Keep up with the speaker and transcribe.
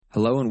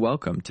Hello and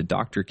welcome to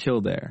Dr.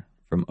 Kildare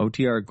from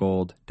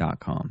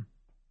OTRGold.com.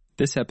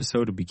 This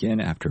episode will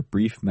begin after a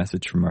brief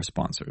message from our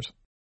sponsors.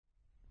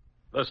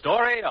 The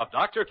story of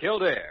Dr.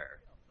 Kildare.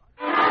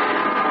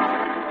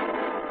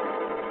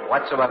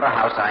 Whatsoever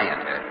house I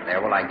enter,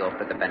 there will I go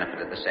for the benefit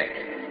of the sick.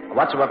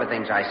 Whatsoever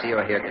things I see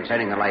or hear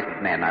concerning the life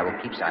of men, I will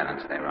keep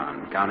silence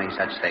thereon, counting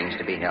such things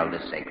to be held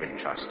as sacred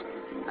trust.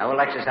 I will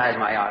exercise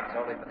my art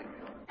solely for the...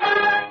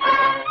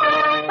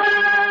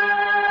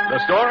 The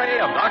story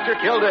of Dr.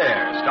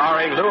 Kildare,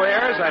 starring Lou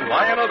Ayres and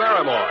Lionel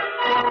Barrymore.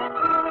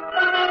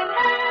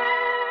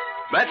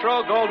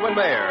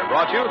 Metro-Goldwyn-Mayer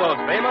brought you those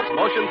famous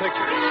motion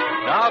pictures.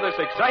 Now this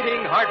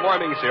exciting,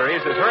 heartwarming series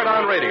is heard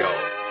on radio.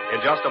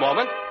 In just a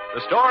moment,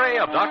 the story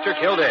of Dr.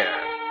 Kildare.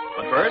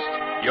 But first,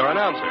 your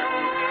announcer.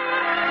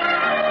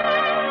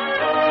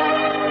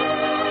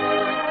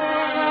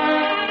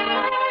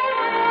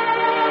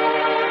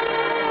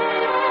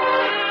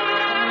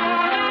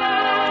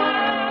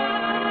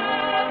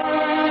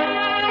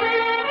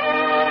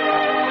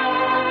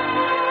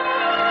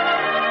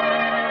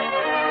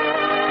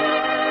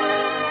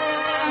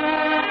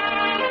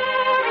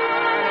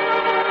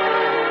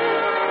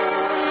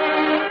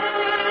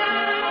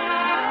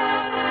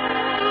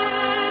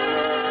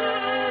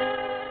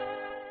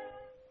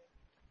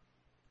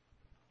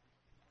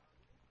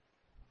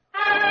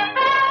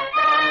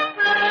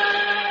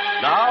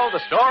 The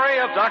story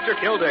of Dr.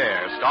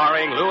 Kildare,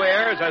 starring Lou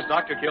Ayres as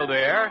Dr.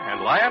 Kildare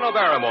and Lionel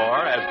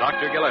Barrymore as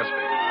Dr. Gillespie.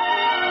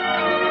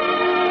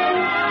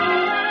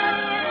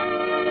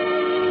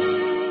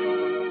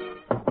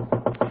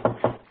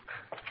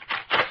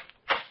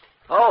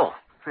 Oh,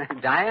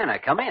 Diana,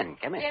 come in.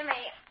 Jimmy,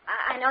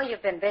 I know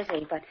you've been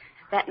busy, but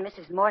that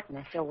Mrs. Morton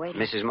is still waiting.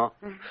 Mrs.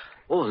 Morton? Mm-hmm.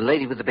 Oh, the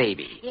lady with the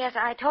baby. Yes,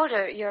 I told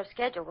her your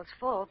schedule was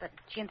full, but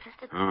she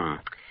insisted. Well,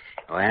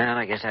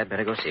 I guess I'd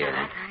better go see her then.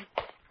 All right.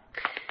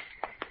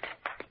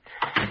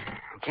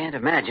 Can't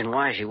imagine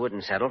why she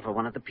wouldn't settle for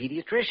one of the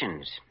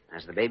pediatricians.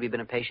 Has the baby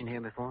been a patient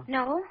here before?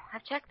 No,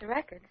 I've checked the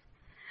records.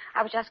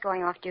 I was just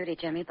going off duty,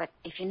 Jimmy, but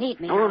if you need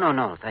me... Oh,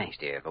 no, thanks,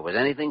 dear. If it was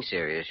anything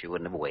serious, you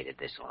wouldn't have waited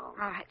this long.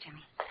 All right,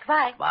 Jimmy.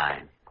 Goodbye.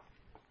 Bye.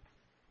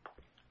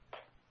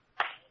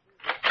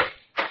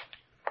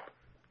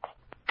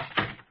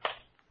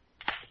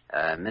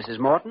 Mrs.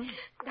 Morton?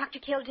 Dr.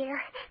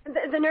 Kildare,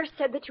 the nurse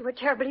said that you were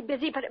terribly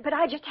busy, but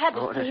I just had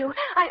to see you.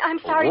 I'm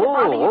sorry to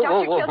bother you,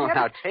 Dr. Kildare.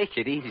 Now, take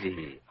it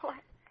easy. What?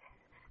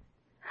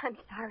 I'm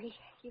sorry.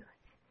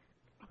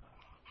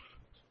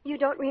 You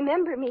don't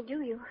remember me,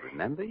 do you?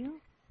 Remember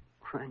you?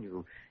 Well,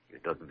 you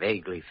look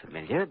vaguely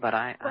familiar, but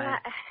I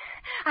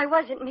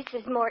wasn't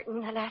Mrs.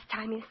 Morton the last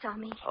time you saw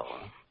me. Oh.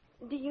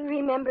 Do you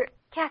remember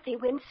Cathy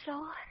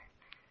Winslow?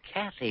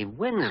 Cathy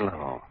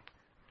Winslow?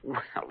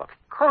 Well, of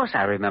course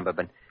I remember,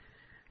 but...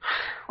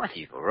 Well,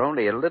 you were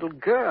only a little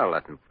girl,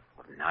 and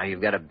now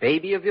you've got a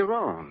baby of your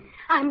own.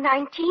 I'm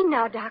 19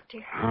 now,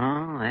 Doctor.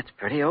 Oh, that's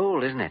pretty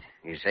old, isn't it?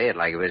 You say it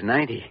like it was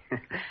 90.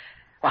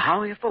 Well,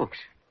 how are your folks?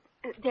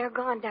 They're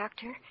gone,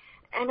 Doctor.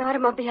 An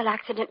automobile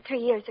accident 3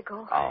 years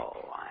ago.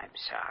 Oh, I'm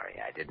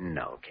sorry. I didn't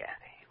know,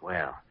 Cathy.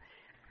 Well,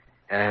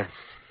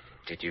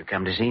 did you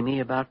come to see me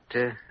about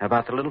the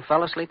little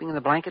fellow sleeping in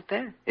the blanket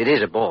there? It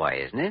is a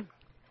boy, isn't it?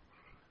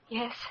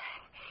 Yes.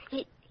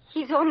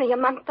 He's only a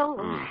month old.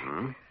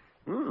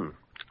 Mm-hmm.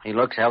 He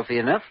looks healthy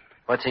enough.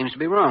 What seems to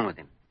be wrong with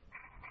him?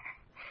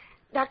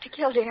 Dr.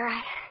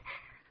 Kildare,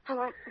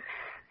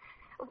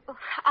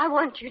 I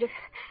want you to...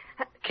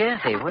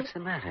 Cathy, what's the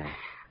matter?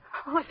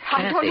 Oh,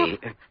 I don't know.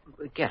 Cathy,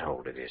 get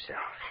hold of yourself.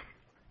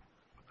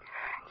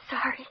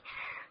 Sorry.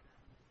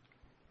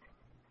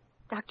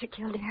 Dr.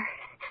 Kildare,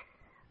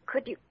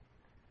 could you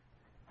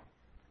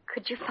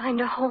find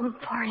a home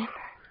for him?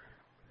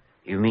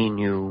 You mean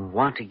you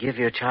want to give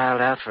your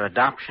child out for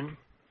adoption?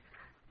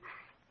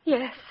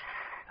 Yes.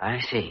 I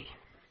see.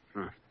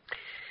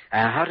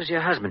 How does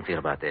your husband feel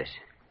about this?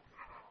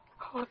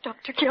 Oh,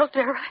 Dr.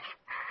 Kildare,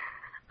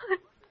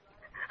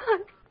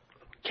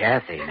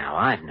 Cathy, now,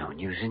 I've known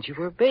you since you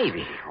were a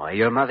baby. Why,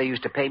 your mother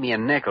used to pay me a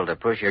nickel to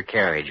push your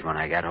carriage when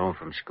I got home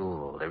from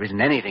school. There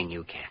isn't anything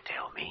you can't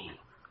tell me.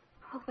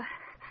 Oh,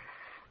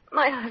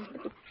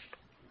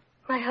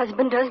 my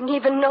husband doesn't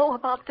even know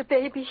about the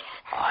baby.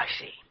 Oh, I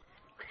see.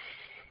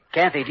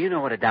 Cathy, do you know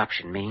what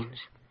adoption means?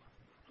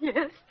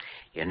 Yes.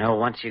 You know,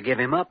 once you give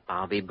him up,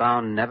 I'll be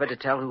bound never to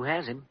tell who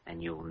has him,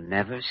 and you'll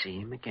never see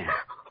him again.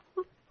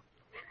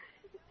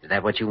 Is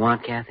that what you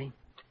want, Cathy?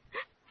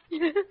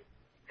 Yes.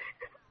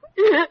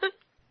 Yes.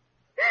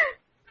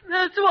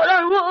 That's what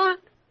I want.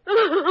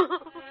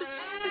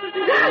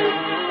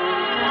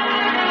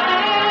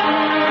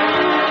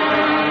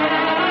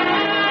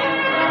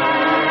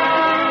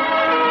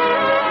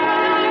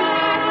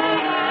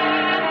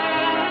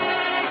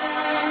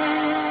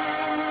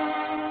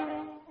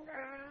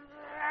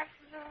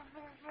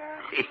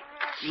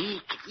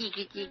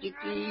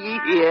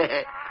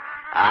 Yeah.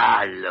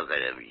 Ah, look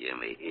at him,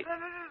 Jimmy.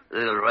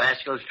 Little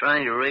rascal's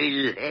trying to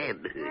raise his head.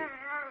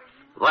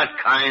 What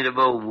kind of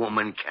a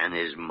woman can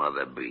his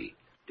mother be?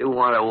 To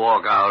want to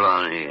walk out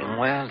on him?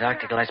 Well,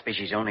 Dr. Gillespie,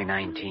 she's only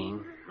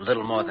 19.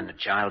 little more than a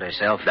child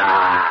herself.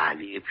 Ah,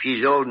 if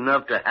she's old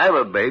enough to have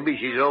a baby,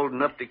 she's old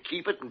enough to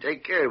keep it and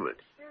take care of it.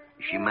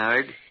 Is she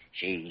married?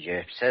 She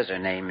says her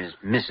name is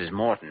Mrs.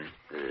 Morton.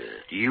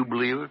 Do you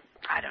believe her?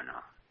 I don't know.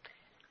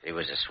 She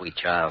was a sweet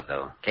child,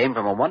 though. Came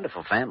from a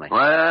wonderful family.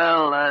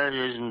 Well, that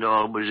isn't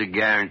always a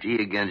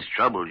guarantee against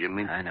trouble,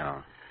 Jimmy. I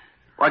know.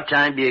 What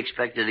time do you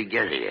expect her to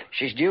get here?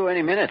 She's due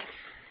any minute.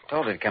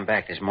 Told her to come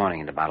back this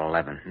morning at about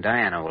 11.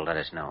 Diana will let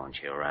us know when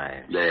she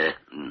arrives.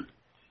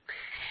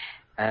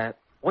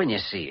 When you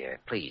see her,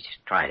 please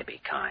try to be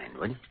kind,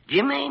 will you?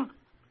 Jimmy,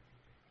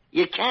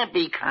 you can't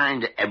be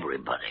kind to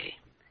everybody.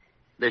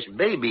 This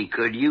baby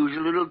could use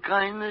a little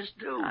kindness,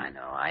 too. I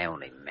know. I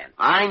only meant...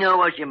 I know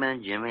what you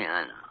meant, Jimmy.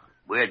 I know.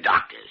 We're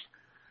doctors.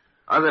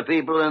 Other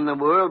people in the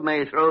world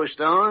may throw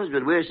stones,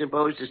 but we're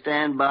supposed to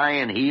stand by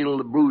and heal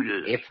the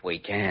bruises. If we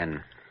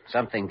can.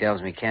 Something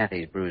tells me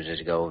Cathy's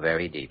bruises go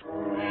very deep.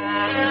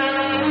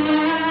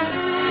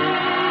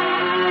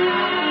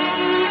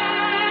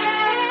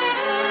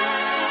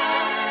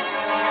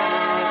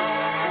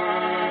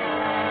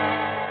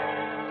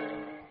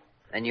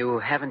 Then you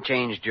haven't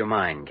changed your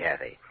mind,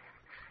 Cathy?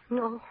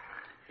 No.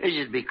 Is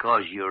it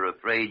because you're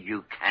afraid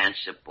you can't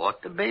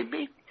support the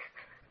baby?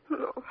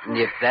 No.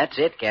 If that's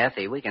it,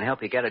 Cathy, we can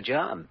help you get a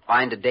job.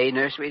 Find a day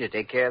nursery to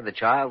take care of the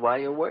child while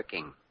you're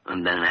working.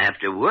 And then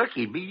after work,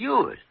 he'd be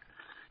yours.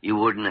 You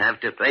wouldn't have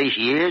to face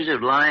years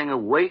of lying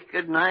awake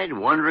at night,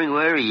 wondering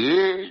where he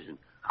is and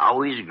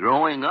how he's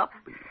growing up.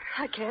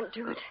 I can't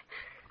do it.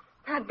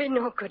 I'd be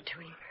no good to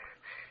him.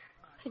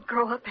 He'd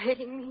grow up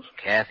hating me.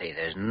 Cathy,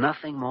 there's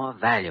nothing more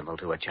valuable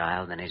to a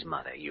child than his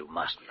mother. You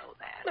must know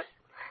that.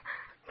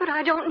 But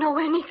I don't know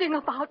anything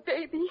about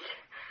babies.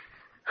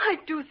 I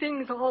do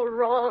things all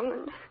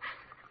wrong,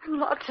 and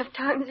lots of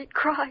times he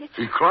cries.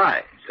 He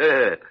cries?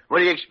 What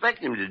do you expect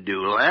him to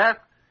do, laugh?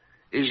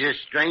 He's a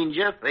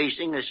stranger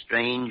facing a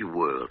strange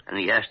world, and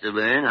he has to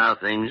learn how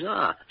things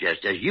are,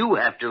 just as you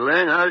have to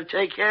learn how to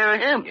take care of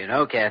him. You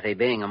know, Cathy,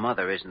 being a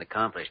mother isn't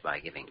accomplished by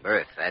giving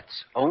birth.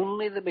 That's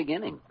only the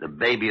beginning. The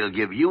baby will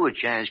give you a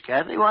chance,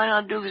 Cathy. Why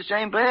not do the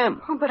same for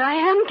him? Oh, but I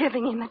am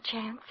giving him a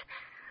chance.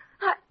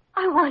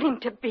 I want him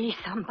to be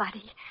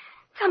somebody.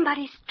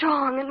 Somebody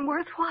strong and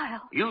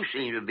worthwhile. You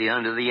seem to be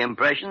under the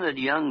impression that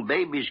young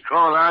babies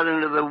crawl out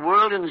into the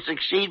world and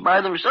succeed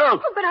by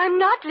themselves. Oh, but I'm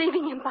not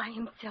leaving him by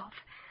himself.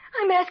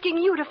 I'm asking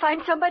you to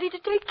find somebody to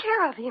take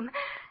care of him.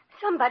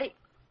 Somebody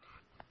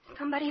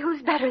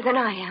who's better than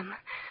I am.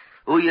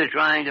 Who are you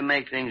trying to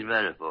make things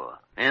better for?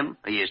 Him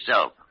or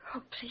yourself?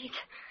 Oh, please.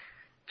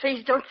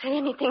 Please don't say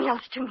anything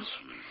else to me.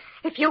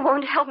 If you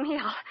won't help me,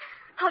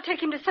 I'll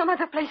take him to some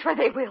other place where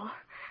they will.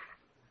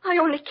 I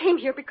only came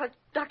here because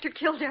Dr.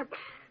 Kildare...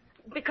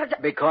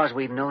 Because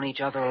we've known each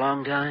other a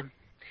long time?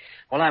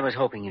 Well, I was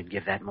hoping you'd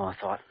give that more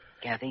thought.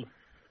 Cathy,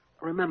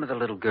 remember the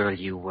little girl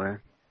you were?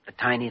 The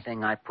tiny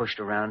thing I pushed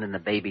around in the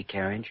baby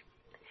carriage?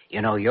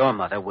 You know, your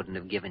mother wouldn't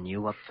have given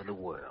you up for the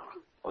world,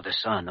 or the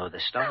sun, or the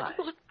stars.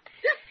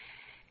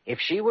 If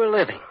she were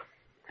living,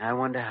 I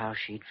wonder how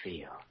she'd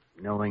feel,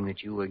 knowing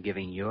that you were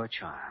giving your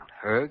child,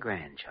 her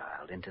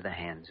grandchild, into the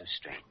hands of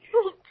strangers.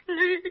 Oh,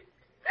 please.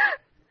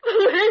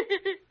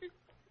 Please.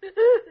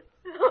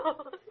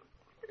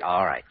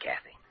 All right,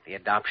 Cathy. The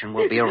adoption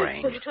will be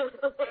arranged. Did you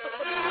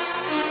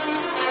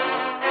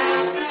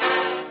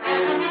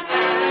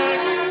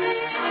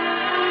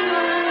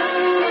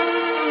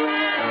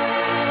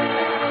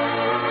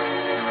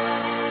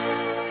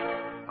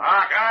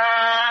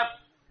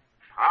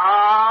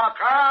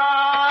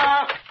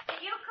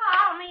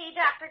call me,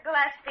 Dr.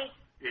 Gillespie?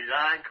 Did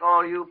I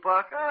call you,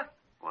 Parker?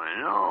 Why,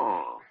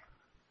 no.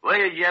 Where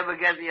did you ever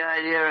get the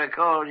idea I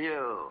called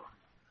you?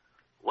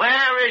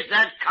 Where is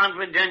that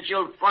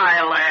confidential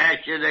file I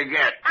asked you to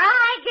get?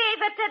 I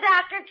gave it to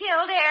Dr.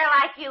 Kildare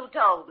like you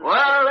told me.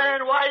 Well,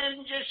 then, why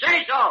didn't you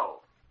say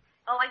so?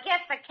 Oh, I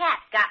guess the cat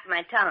got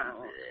my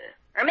tongue.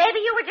 Or maybe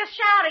you were just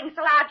shouting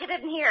so loud you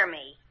didn't hear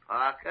me.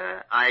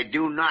 Parker, I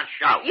do not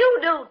shout. You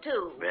do,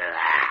 too.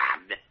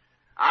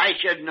 I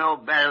should know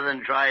better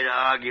than try to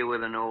argue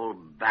with an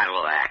old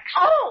battle axe.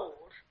 Old?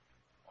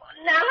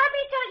 Now, let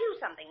me tell you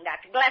something,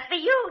 Dr.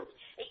 Gillespie.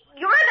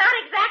 You're not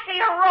exactly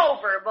a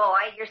rover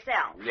boy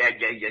yourself. Yeah.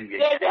 Yes. You need to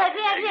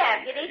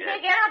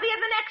get, I'll be in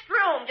the next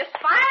room. Just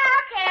fire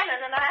a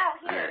cannon and I'll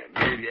hear it.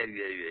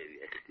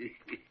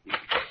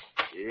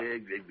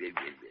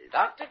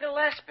 Dr.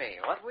 Gillespie,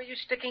 what were you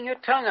sticking your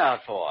tongue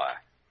out for?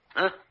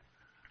 Huh?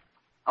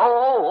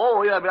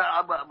 Yeah,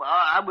 but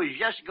I was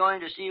just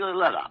going to seal a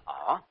letter.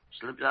 Oh?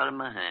 Slipped out of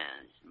my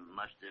hands.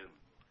 Must have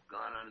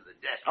gone under the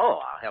desk. Oh,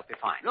 I'll help you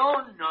find it. No,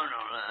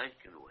 I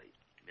can wait.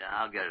 Yeah,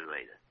 I'll get it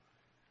later.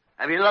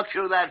 Have you looked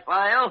through that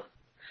file?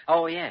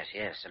 Oh, yes.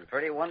 Some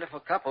pretty wonderful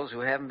couples who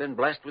haven't been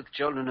blessed with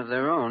children of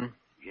their own.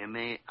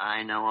 Jimmy,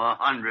 I know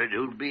 100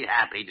 who'd be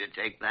happy to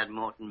take that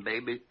Morton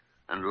baby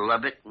and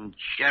love it and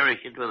cherish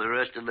it for the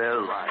rest of their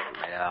lives.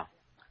 Yeah.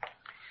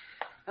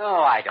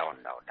 Oh, I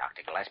don't know,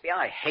 Dr. Gillespie.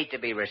 I hate to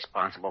be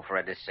responsible for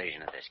a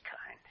decision of this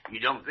kind. You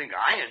don't think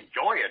I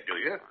enjoy it, do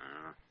you?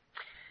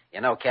 You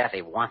know,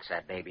 Cathy wants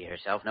that baby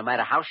herself. No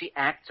matter how she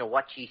acts or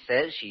what she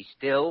says, she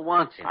still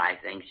wants him. I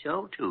think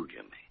so, too,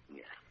 Jimmy.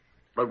 Yeah.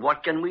 But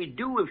what can we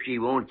do if she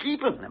won't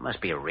keep him? There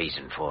must be a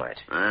reason for it.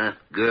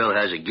 Girl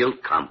has a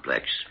guilt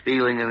complex,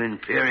 feeling of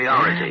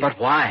inferiority. But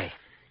why?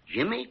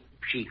 Jimmy,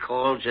 she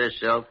calls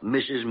herself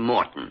Mrs.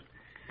 Morton.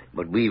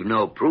 But we've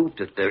no proof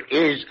that there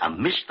is a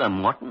Mr.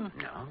 Morton.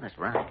 No, that's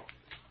right.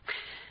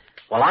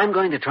 Well, I'm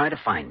going to try to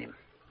find him.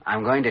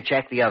 I'm going to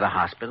check the other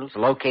hospitals,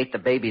 locate the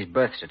baby's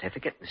birth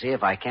certificate, and see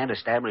if I can't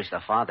establish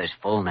the father's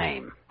full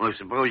name. Well,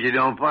 suppose you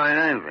don't find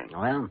anything.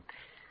 Well,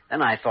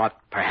 then I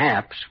thought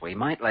perhaps we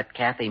might let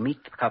Cathy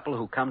meet the couple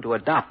who come to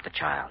adopt the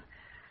child.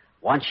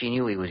 Once she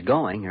knew he was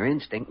going, her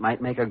instinct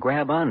might make her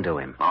grab onto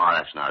him. Oh,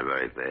 that's not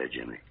very fair,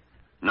 Jimmy.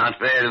 Not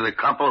fair to the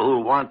couple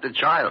who want the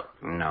child.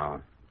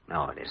 No,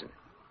 it isn't.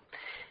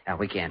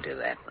 We can't do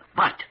that.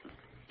 But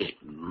it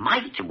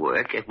might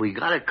work if we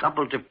got a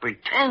couple to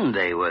pretend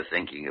they were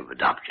thinking of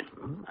adoption.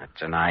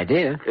 That's an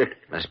idea,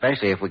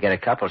 especially if we get a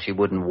couple she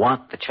wouldn't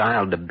want the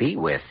child to be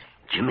with.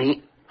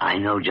 Jimmy, I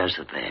know just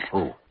the pair.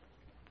 Who?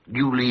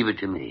 You leave it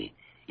to me.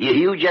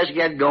 You just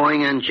get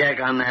going and check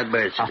on that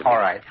birth certificate. All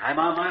right. I'm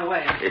on my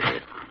way.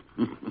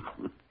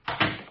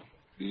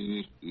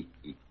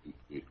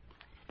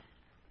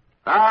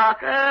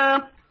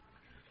 Parker!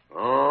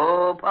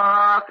 Oh,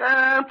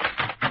 Parker!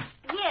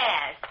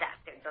 Yes,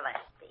 Dr.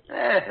 Gillespie.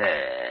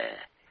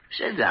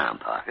 Sit down,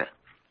 Parker.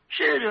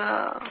 Sit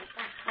down.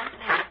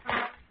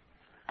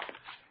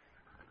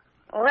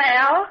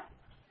 Well,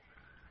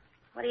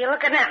 what are you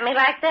looking at me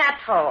like that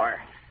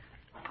for?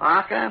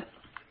 Parker,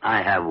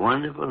 I have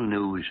wonderful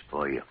news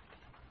for you.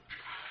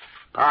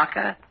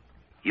 Parker,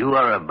 you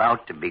are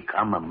about to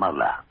become a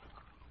mother.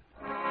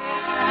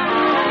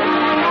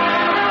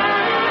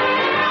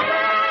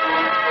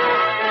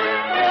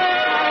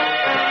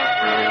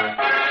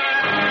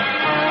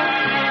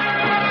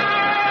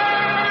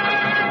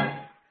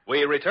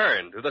 We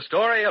return to the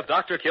story of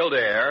Dr.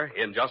 Kildare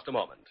in just a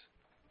moment.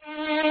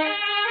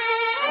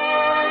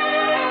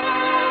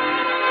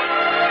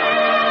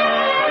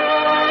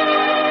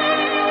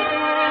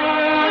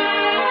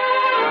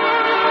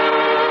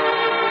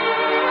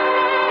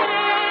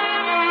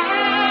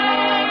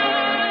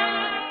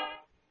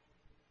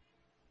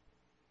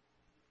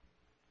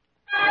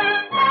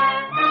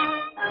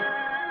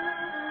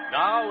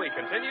 Now we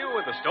continue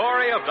with the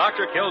story of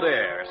Dr.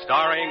 Kildare,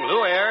 starring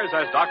Lou Ayres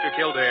as Dr.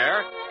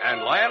 Kildare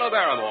and Lionel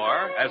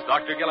Barrymore as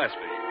Dr. Gillespie.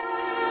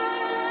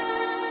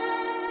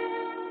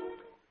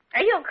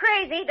 Are you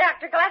crazy,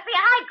 Dr. Gillespie?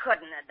 I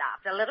couldn't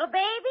adopt a little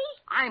baby.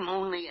 I'm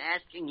only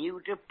asking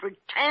you to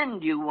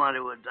pretend you want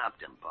to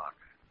adopt him, Parker.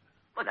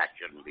 But that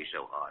shouldn't be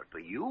so hard for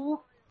you.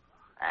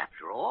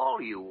 After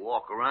all, you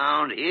walk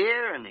around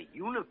here in a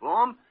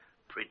uniform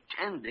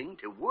pretending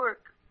to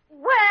work.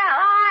 Well,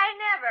 I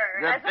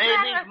never. The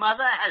baby's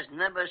mother has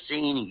never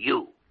seen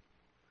you.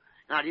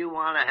 Now, do you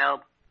want to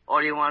help,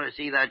 or do you want to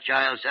see that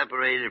child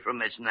separated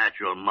from its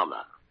natural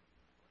mother?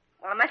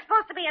 Well, am I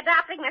supposed to be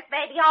adopting this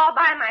baby all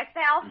by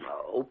myself?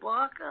 No,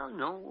 Parker,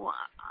 no.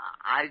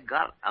 I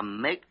got a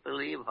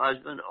make-believe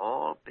husband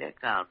all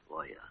picked out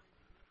for you.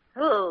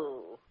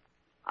 Who?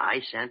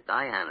 I sent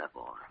Diana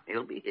for him.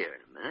 He'll be here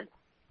in a minute.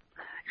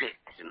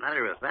 As a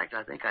matter of fact,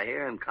 I think I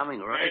hear him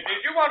coming right.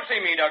 Did you want to see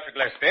me, Dr.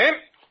 Gillespie?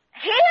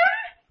 Him?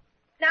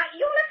 Now,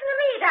 you listen to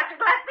me, Dr.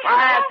 Gillespie.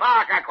 Quiet,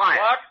 Parker, quiet.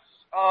 What's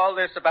all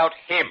this about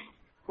him?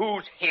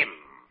 Who's him?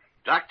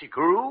 Dr.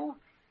 Carew,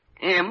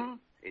 him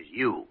is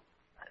you.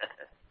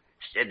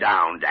 Sit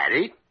down,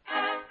 Daddy.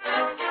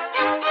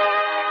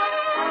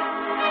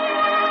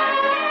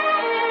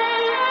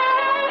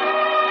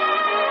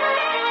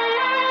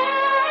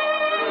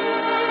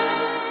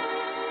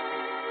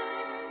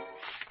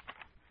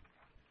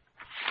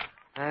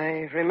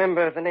 I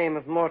remember the name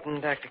of Morton,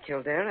 Dr.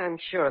 Kildare. I'm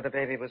sure the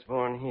baby was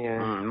born here.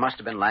 Must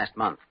have been last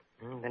month.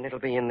 Then it'll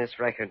be in this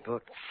record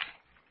book.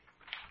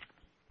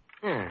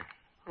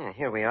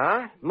 Here we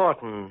are.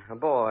 Morton, a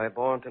boy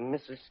born to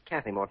Mrs.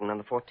 Cathy Morton on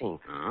the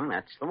 14th.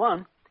 That's the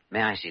one.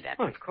 May I see that?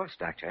 Oh, of course,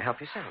 Doctor. Help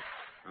yourself.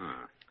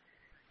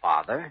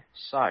 Father,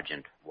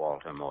 Sergeant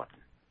Walter Morton.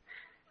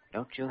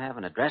 Don't you have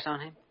an address on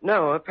him?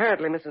 No,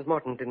 apparently Mrs.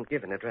 Morton didn't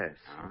give an address.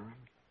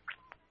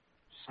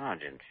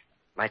 Sergeant.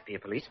 Might be a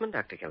policeman,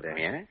 Dr. Kildare.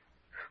 Yes?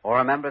 Or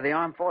a member of the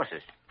armed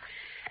forces.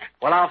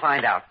 Well, I'll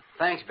find out.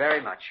 Thanks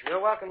very much.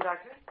 You're welcome,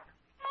 Doctor.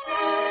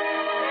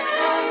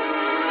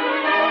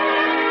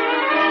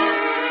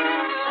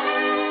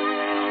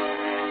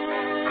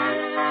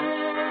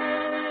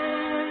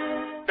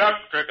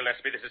 Dr.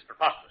 Gillespie, this is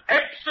preposterous.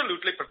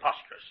 Absolutely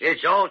preposterous.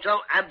 It's also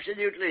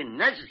absolutely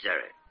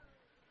necessary.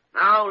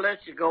 Now,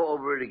 let's go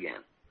over it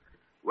again.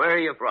 Where are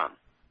you from?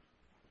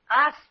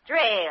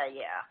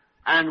 Australia.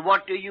 And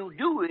what do you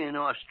do in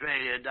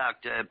Australia,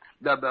 Dr.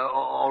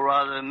 Or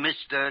rather,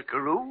 Mr.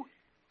 Carew?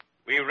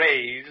 We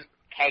raise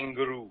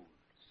kangaroos.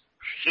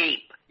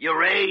 Sheep. You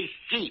raise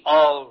sheep.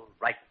 All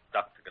right,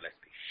 Dr.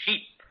 Gillespie.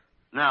 Sheep.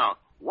 Now,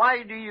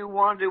 why do you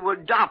want to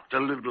adopt a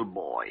little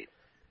boy?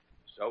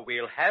 So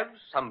we'll have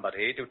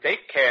somebody to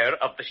take care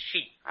of the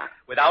sheep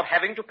without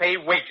having to pay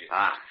wages.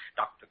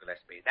 Dr.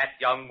 Gillespie, that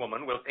young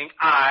woman will think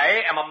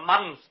I am a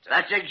monster.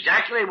 That's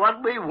exactly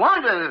what we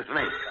want her to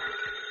think.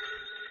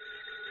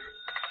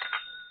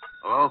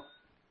 Hello?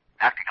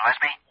 Dr.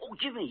 Gillespie? Oh,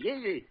 Jimmy,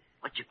 yeah.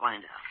 What'd you find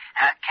out?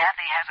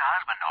 Kathy has a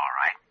husband, all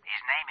right.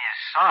 His name is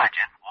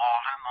Sergeant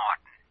Walter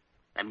Morton.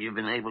 Have you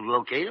been able to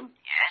locate him?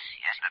 Yes,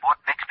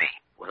 Fort Bixby.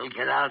 Well,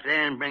 get out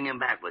there and bring him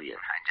back with you.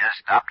 I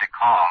just stopped a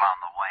call on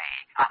the way.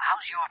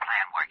 How's your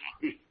plan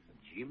working?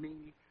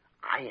 Jimmy,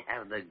 I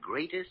have the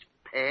greatest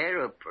pair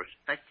of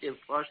prospective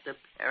foster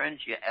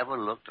parents you ever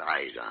looked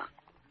eyes on.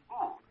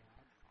 Who?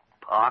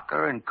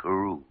 Parker and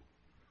Carew.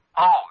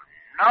 Oh,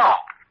 no.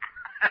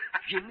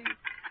 Jimmy,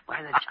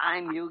 by the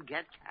time you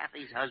get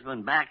Cathy's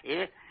husband back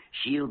here,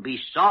 she'll be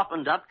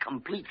softened up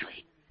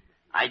completely.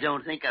 I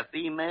don't think a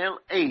female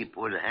ape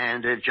would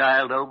hand her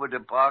child over to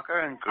Parker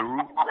and Carew.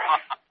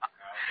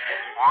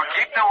 Well,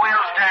 keep the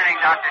wheels turning,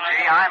 Dr.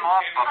 G. I'm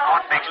off for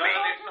Fort Bixby.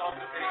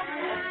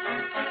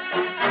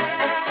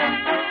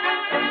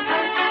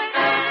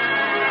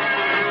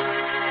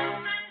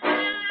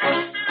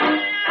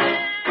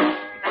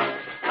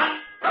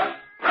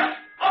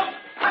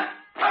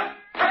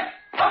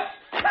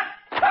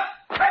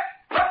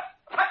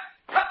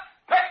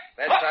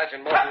 That's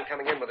Sergeant Morton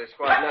coming in with his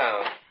squad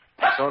now.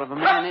 What sort of a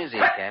man is he,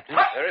 Captain?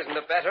 There isn't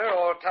a better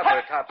or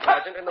tougher top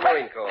sergeant in the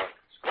Marine Corps.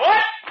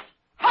 What?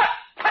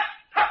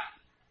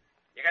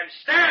 You can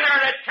stand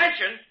there at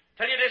attention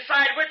till you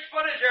decide which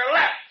foot is your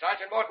left.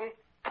 Sergeant Morton?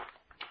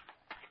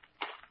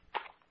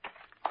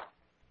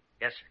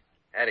 Yes, sir.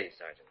 Eddie,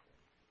 Sergeant.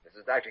 This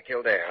is Dr.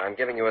 Kildare. I'm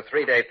giving you a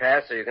 3-day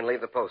pass so you can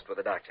leave the post with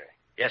the doctor.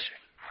 Yes, sir.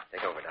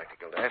 Take over, Dr.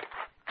 Kildare.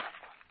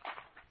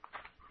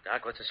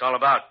 Doc, what's this all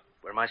about?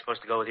 Where am I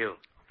supposed to go with you?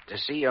 To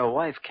see your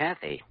wife,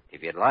 Cathy,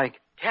 if you'd like.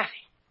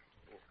 Cathy?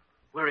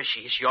 Where is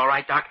she? Is she all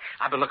right, Doc?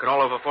 I've been looking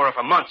all over for her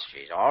for months.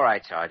 She's all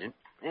right, Sergeant.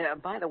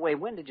 By the way,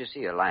 when did you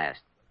see her last?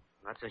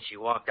 Not since she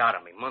walked out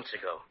on me months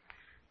ago.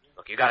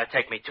 Look, you gotta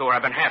take me to her.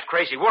 I've been half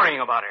crazy worrying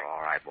about her. All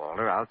right,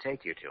 Walter, I'll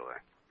take you to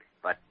her.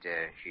 But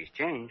she's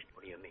changed.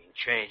 What do you mean,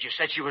 changed? You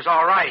said she was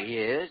all right. She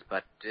is,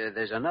 but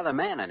there's another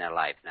man in her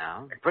life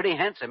now. A pretty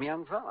handsome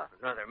young fella.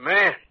 Another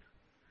man?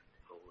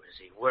 Who is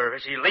he? Where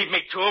is he? Lead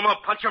me to him.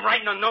 I'll punch him right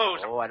in the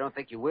nose. Oh, I don't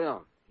think you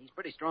will. He's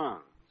pretty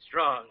strong.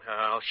 Strong?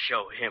 I'll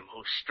show him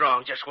who's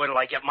strong. Just wait till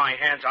I get my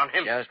hands on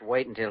him. Just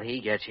wait until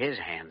he gets his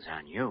hands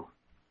on you.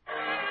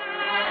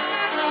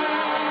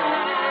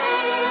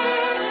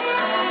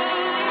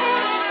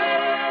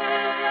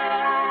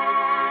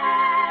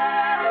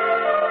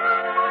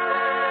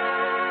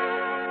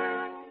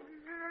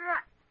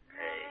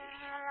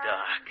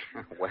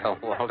 Well,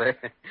 Walter,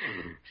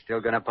 still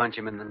gonna punch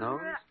him in the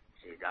nose?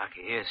 See, Doc,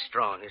 he is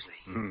strong, isn't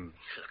he?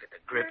 Look at the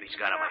grip he's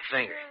got on my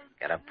finger.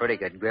 Got a pretty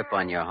good grip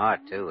on your heart,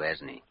 too,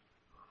 hasn't he?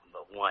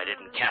 But why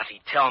didn't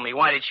Cathy tell me?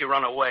 Why did she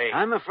run away?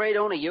 I'm afraid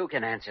only you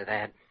can answer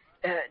that.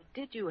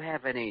 Did you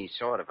have any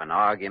sort of an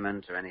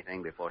argument or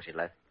anything before she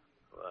left?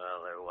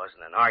 Well, there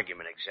wasn't an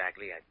argument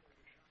exactly.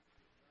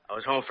 I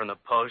was home from the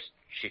post.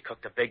 She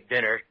cooked a big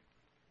dinner,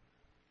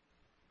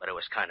 but it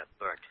was kind of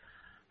burnt.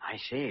 I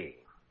see.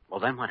 Well,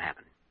 then what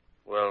happened?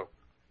 Well,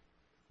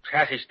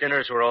 Cathy's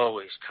dinners were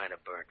always kind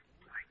of burnt.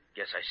 I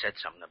guess I said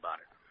something about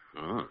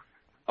it.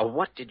 Oh,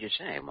 what did you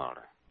say,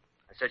 Walter?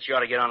 I said she ought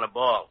to get on the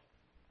ball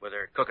with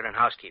her cooking and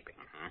housekeeping.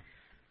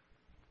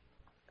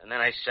 And then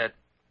I said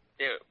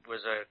it was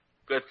a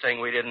good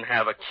thing we didn't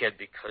have a kid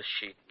because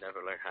she'd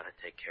never learn how to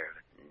take care of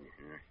it.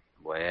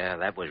 Well,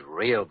 that was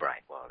real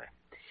bright,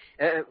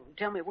 Walter.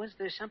 Tell me, was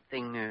there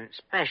something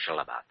special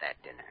about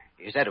that dinner?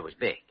 You said it was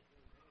big.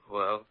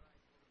 Well,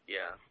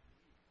 yeah.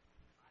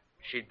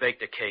 She'd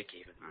baked a cake,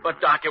 even.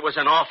 But, Doc, it was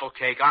an awful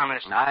cake,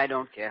 honest. I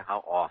don't care how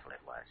awful it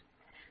was.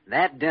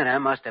 That dinner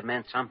must have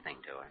meant something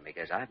to her,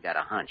 because I've got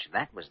a hunch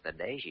that was the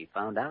day she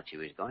found out she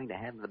was going to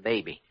have the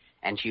baby.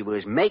 And she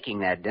was making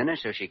that dinner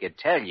so she could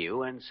tell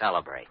you and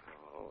celebrate.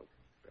 Oh,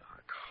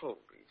 Doc, holy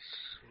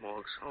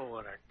smokes. Oh,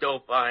 what a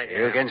dope I am.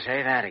 You can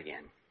say that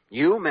again.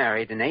 You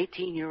married an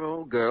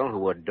 18-year-old girl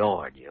who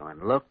adored you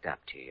and looked up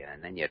to you,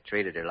 and then you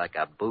treated her like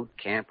a boot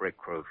camp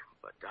recruit.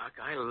 But, Doc,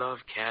 I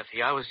love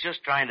Cathy. I was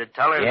just trying to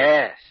tell her...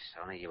 Yes,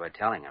 only you were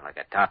telling her like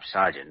a top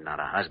sergeant,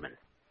 not a husband.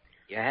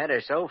 You had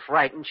her so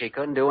frightened she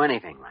couldn't do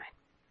anything right.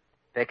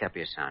 Pick up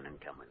your son and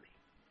come with me.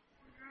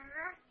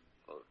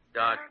 Oh,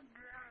 Doc,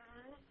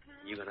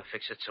 you gonna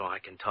fix it so I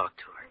can talk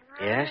to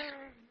her? Yes?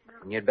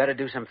 And you'd better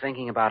do some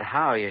thinking about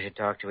how you should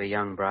talk to a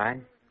young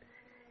bride.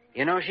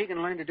 You know, she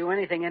can learn to do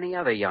anything any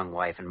other young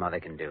wife and mother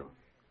can do,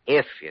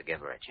 if you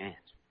give her a chance.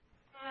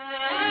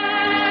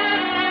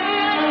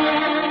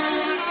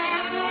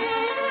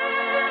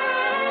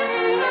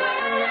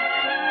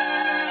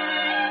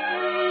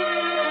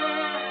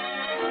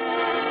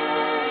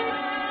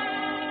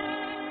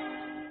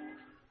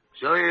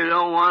 So you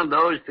don't want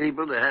those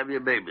people to have your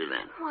baby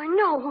then? Why,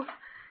 no.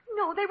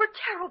 No, they were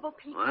terrible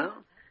people.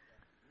 Well,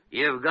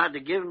 you've got to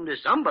give them to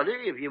somebody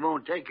if you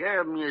won't take care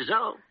of them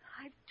yourself.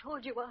 I've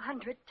told you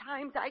 100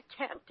 times I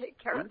can't take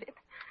care of him.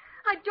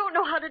 I don't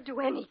know how to do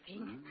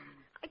anything.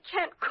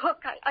 can't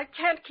cook. I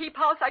can't keep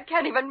house. I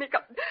can't even make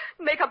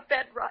a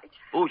bed right.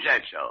 Who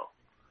said so?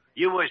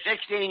 You were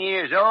 16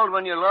 years old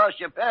when you lost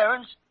your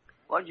parents.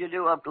 What did you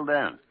do up till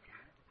then?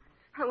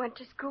 I went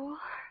to school.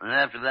 And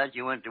after that,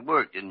 you went to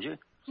work, didn't you?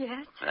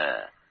 Yes.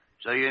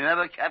 So you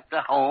never kept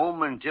a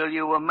home until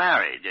you were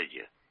married, did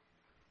you?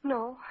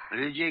 No.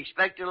 Did you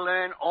expect to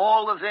learn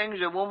all the things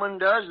a woman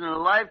does in a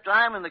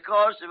lifetime in the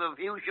course of a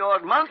few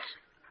short months?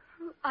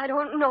 I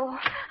don't know.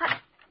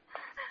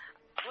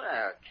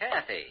 Well,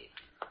 Cathy.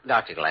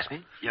 Dr.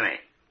 Gillespie? Jimmy,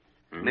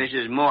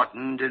 Mrs.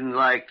 Morton didn't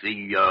like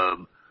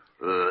the,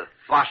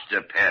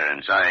 foster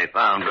parents I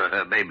found for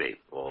her baby.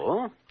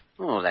 Oh?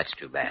 Oh, that's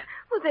too bad.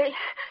 Well,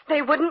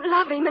 they wouldn't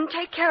love him and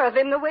take care of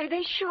him the way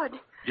they should.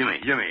 Jimmy,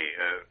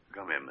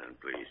 come here a minute,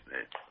 please.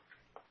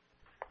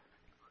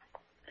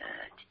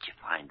 Did you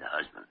find the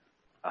husband?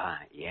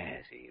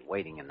 Yes. He's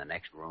waiting in the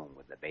next room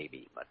with the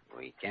baby, but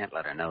we can't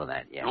let her know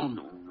that yet.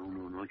 No.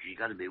 She's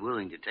got to be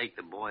willing to take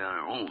the boy on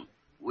her own,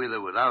 with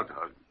or without the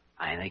husband.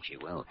 I think she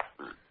will.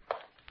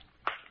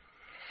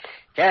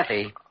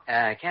 Cathy,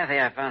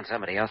 I found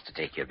somebody else to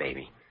take your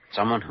baby.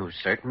 Someone who's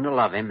certain to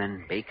love him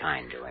and be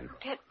kind to him.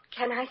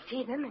 Can I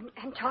see them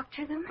and talk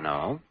to them?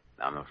 No,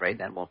 I'm afraid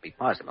that won't be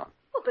possible.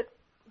 Oh,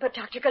 but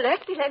Dr.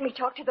 Gillespie let me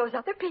talk to those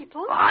other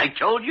people. I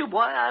told you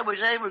why I was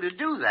able to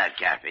do that,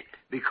 Cathy.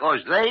 Because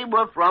they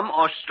were from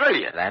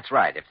Australia. That's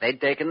right. If they'd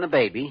taken the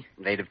baby,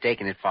 they'd have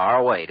taken it far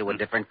away to a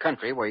different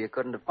country where you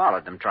couldn't have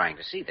followed them trying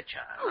to see the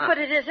child. Oh, but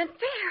it isn't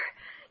fair.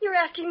 You're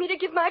asking me to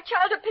give my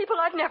child to people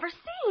I've never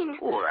seen.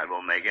 Oh, that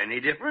won't make any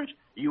difference.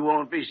 You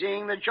won't be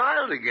seeing the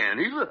child again,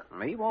 either.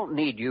 He won't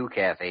need you,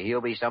 Cathy. He'll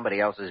be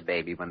somebody else's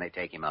baby when they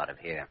take him out of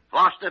here.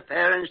 Foster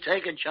parents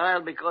take a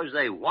child because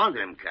they want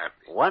him,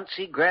 Cathy. Once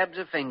he grabs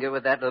a finger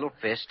with that little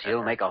fist,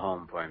 he'll make a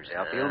home for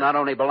himself. He'll not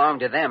only belong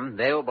to them,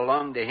 they'll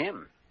belong to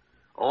him.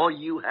 All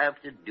you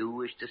have to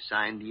do is to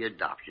sign the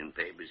adoption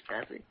papers,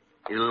 Cathy.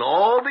 It'll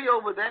all be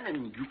over then,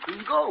 and you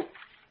can go.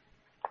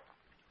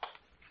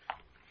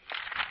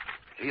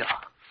 Here you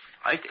are.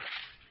 Right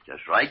there.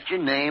 Just write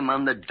your name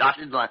on the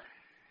dotted line.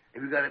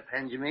 Have you got a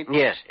pen, Jimmy?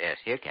 Yes.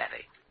 Here,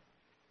 Cathy.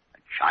 A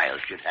child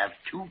should have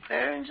two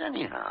parents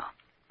anyhow,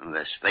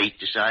 unless fate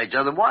decides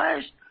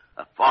otherwise.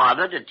 A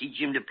father to teach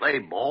him to play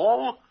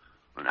ball,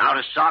 and how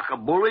to sock a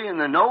bully in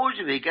the nose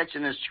if he gets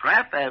in a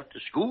scrap after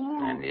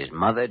school. And his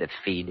mother to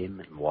feed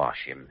him and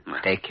wash him,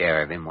 take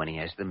care of him when he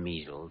has the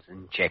measles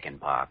and chicken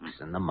pox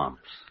and the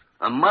mumps.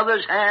 A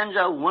mother's hands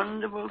are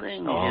wonderful things,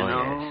 you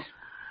know. Yes.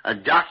 A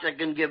doctor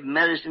can give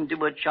medicine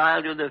to a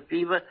child with a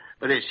fever,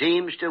 but it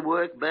seems to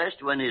work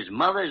best when his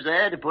mother's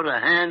there to put a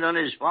hand on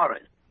his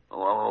forehead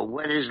or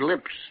wet his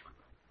lips.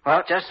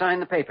 Well, just sign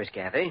the papers,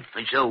 Cathy.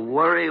 It's a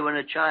worry when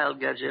a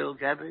child gets ill,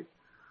 Cathy.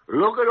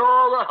 Look at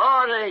all the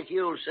heartache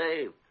you'll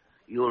save.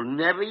 You'll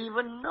never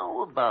even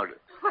know about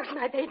it. Where's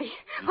my baby?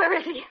 Where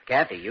is he?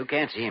 Cathy, you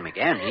can't see him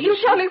again. You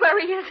tell me where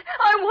he is.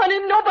 I want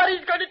him.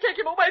 Nobody's going to take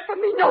him away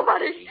from me.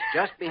 Nobody. He's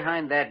just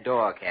behind that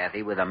door,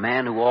 Cathy, with a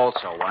man who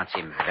also wants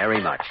him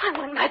very much. I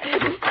want my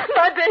baby.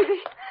 My baby.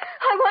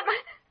 I want my...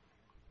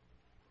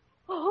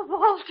 Oh,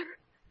 Walter.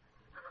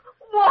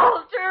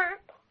 Walter.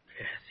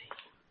 Cathy.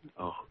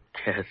 Oh,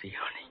 Cathy,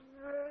 honey.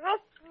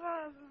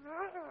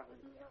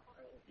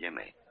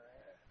 Jimmy,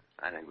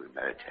 I think we'd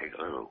better take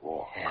a little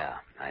walk. Yeah,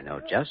 I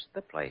know just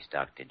the place,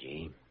 Dr.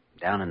 G.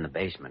 Down in the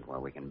basement where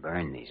we can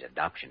burn these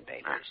adoption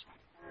papers.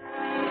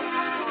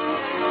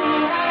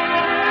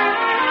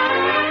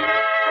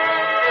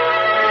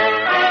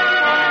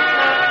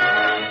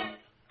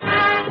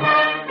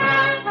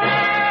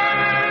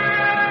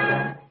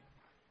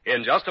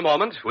 In just a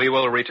moment, we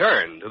will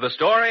return to the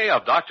story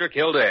of Dr.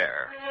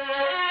 Kildare.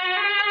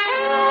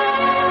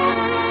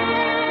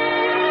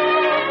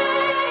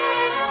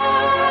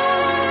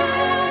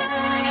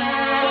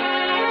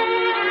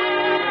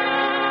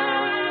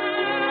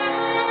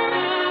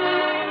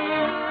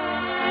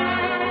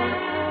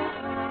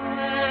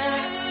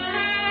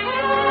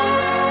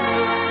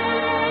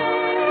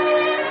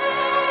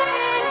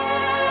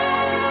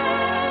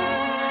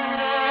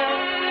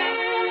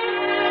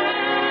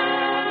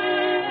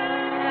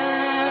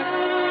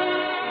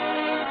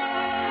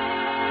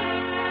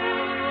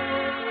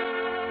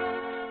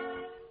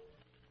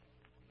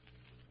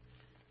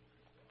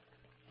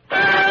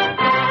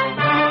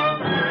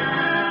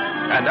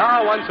 And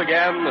now, once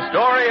again, the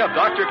story of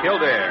Dr.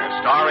 Kildare,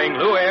 starring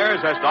Lou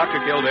Ayres as Dr.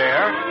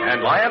 Kildare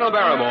and Lionel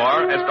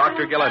Barrymore as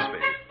Dr. Gillespie.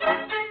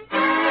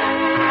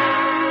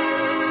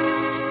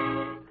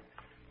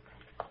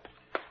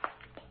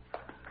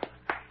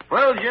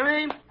 Well,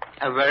 Jimmy,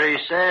 a very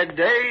sad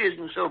day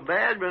isn't so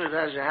bad when it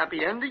has a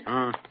happy ending.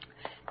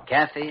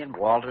 Cathy and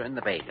Walter and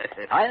the baby.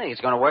 I think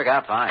it's going to work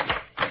out fine.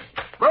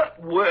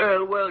 But,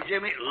 well,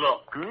 Jimmy,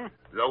 look.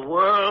 The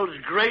world's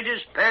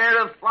greatest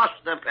pair of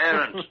foster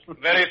parents.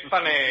 Very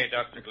funny,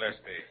 Dr.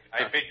 Gillespie.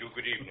 I bid you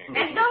good evening.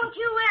 And don't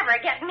you ever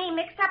get me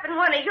mixed up in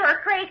one of your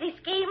crazy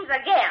schemes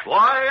again.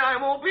 Why,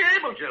 I won't be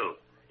able to.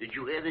 Did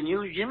you hear the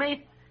news,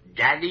 Jimmy?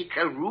 Daddy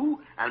Carew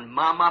and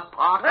Mama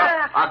Parker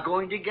are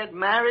going to get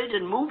married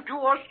and move to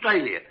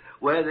Australia.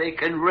 where they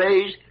can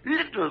raise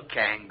little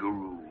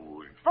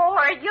kangaroos.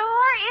 For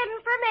your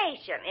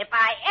information, if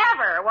I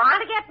ever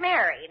want to get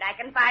married, I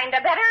can find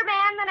a better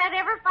man than I'd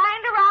ever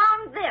find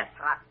around this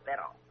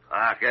hospital.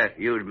 Parker,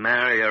 you'd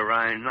marry a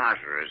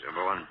rhinoceros if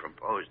one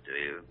proposed to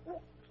you.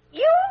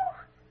 You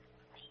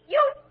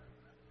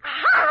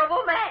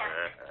horrible man.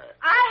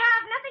 I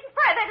have nothing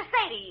further to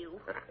say to you.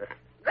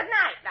 Good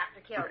night,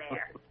 Dr.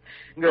 Kildare.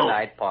 Good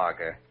night,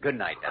 Parker. Good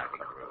night, Dr.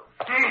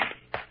 Carew.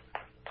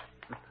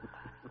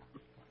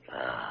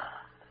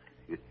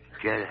 You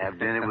care to have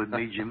dinner with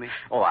me, Jimmy?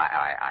 Oh,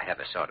 I have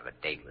a sort of a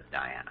date with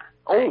Diana.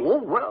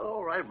 Well,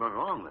 all right, run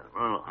along then.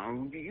 Run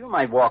along. You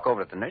might walk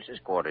over to the nurse's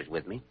quarters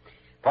with me.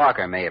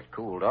 Parker may have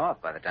cooled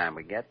off by the time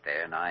we get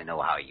there, and I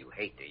know how you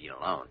hate to eat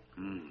alone.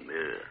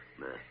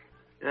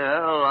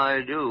 Well,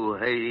 I do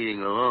hate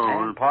eating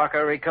alone. And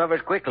Parker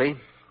recovered quickly.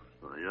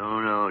 I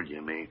don't know,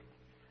 Jimmy.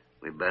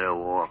 We better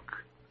walk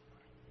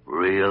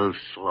real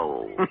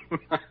slow.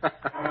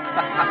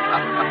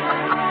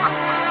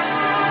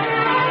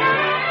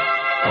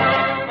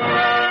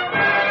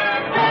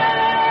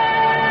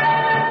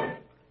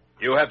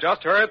 You have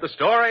just heard the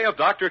story of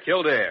Dr.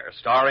 Kildare,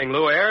 starring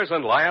Lou Ayres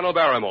and Lionel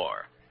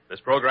Barrymore. This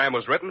program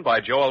was written by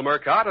Joel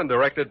Murcott and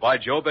directed by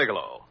Joe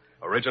Bigelow.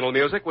 Original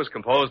music was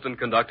composed and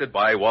conducted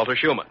by Walter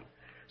Schumann.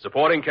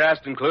 Supporting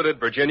cast included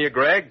Virginia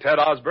Gregg, Ted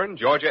Osborne,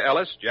 Georgia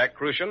Ellis, Jack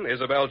Crucian,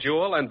 Isabel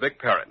Jewell, and Vic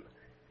Perrin.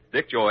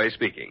 Dick Joy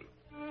speaking.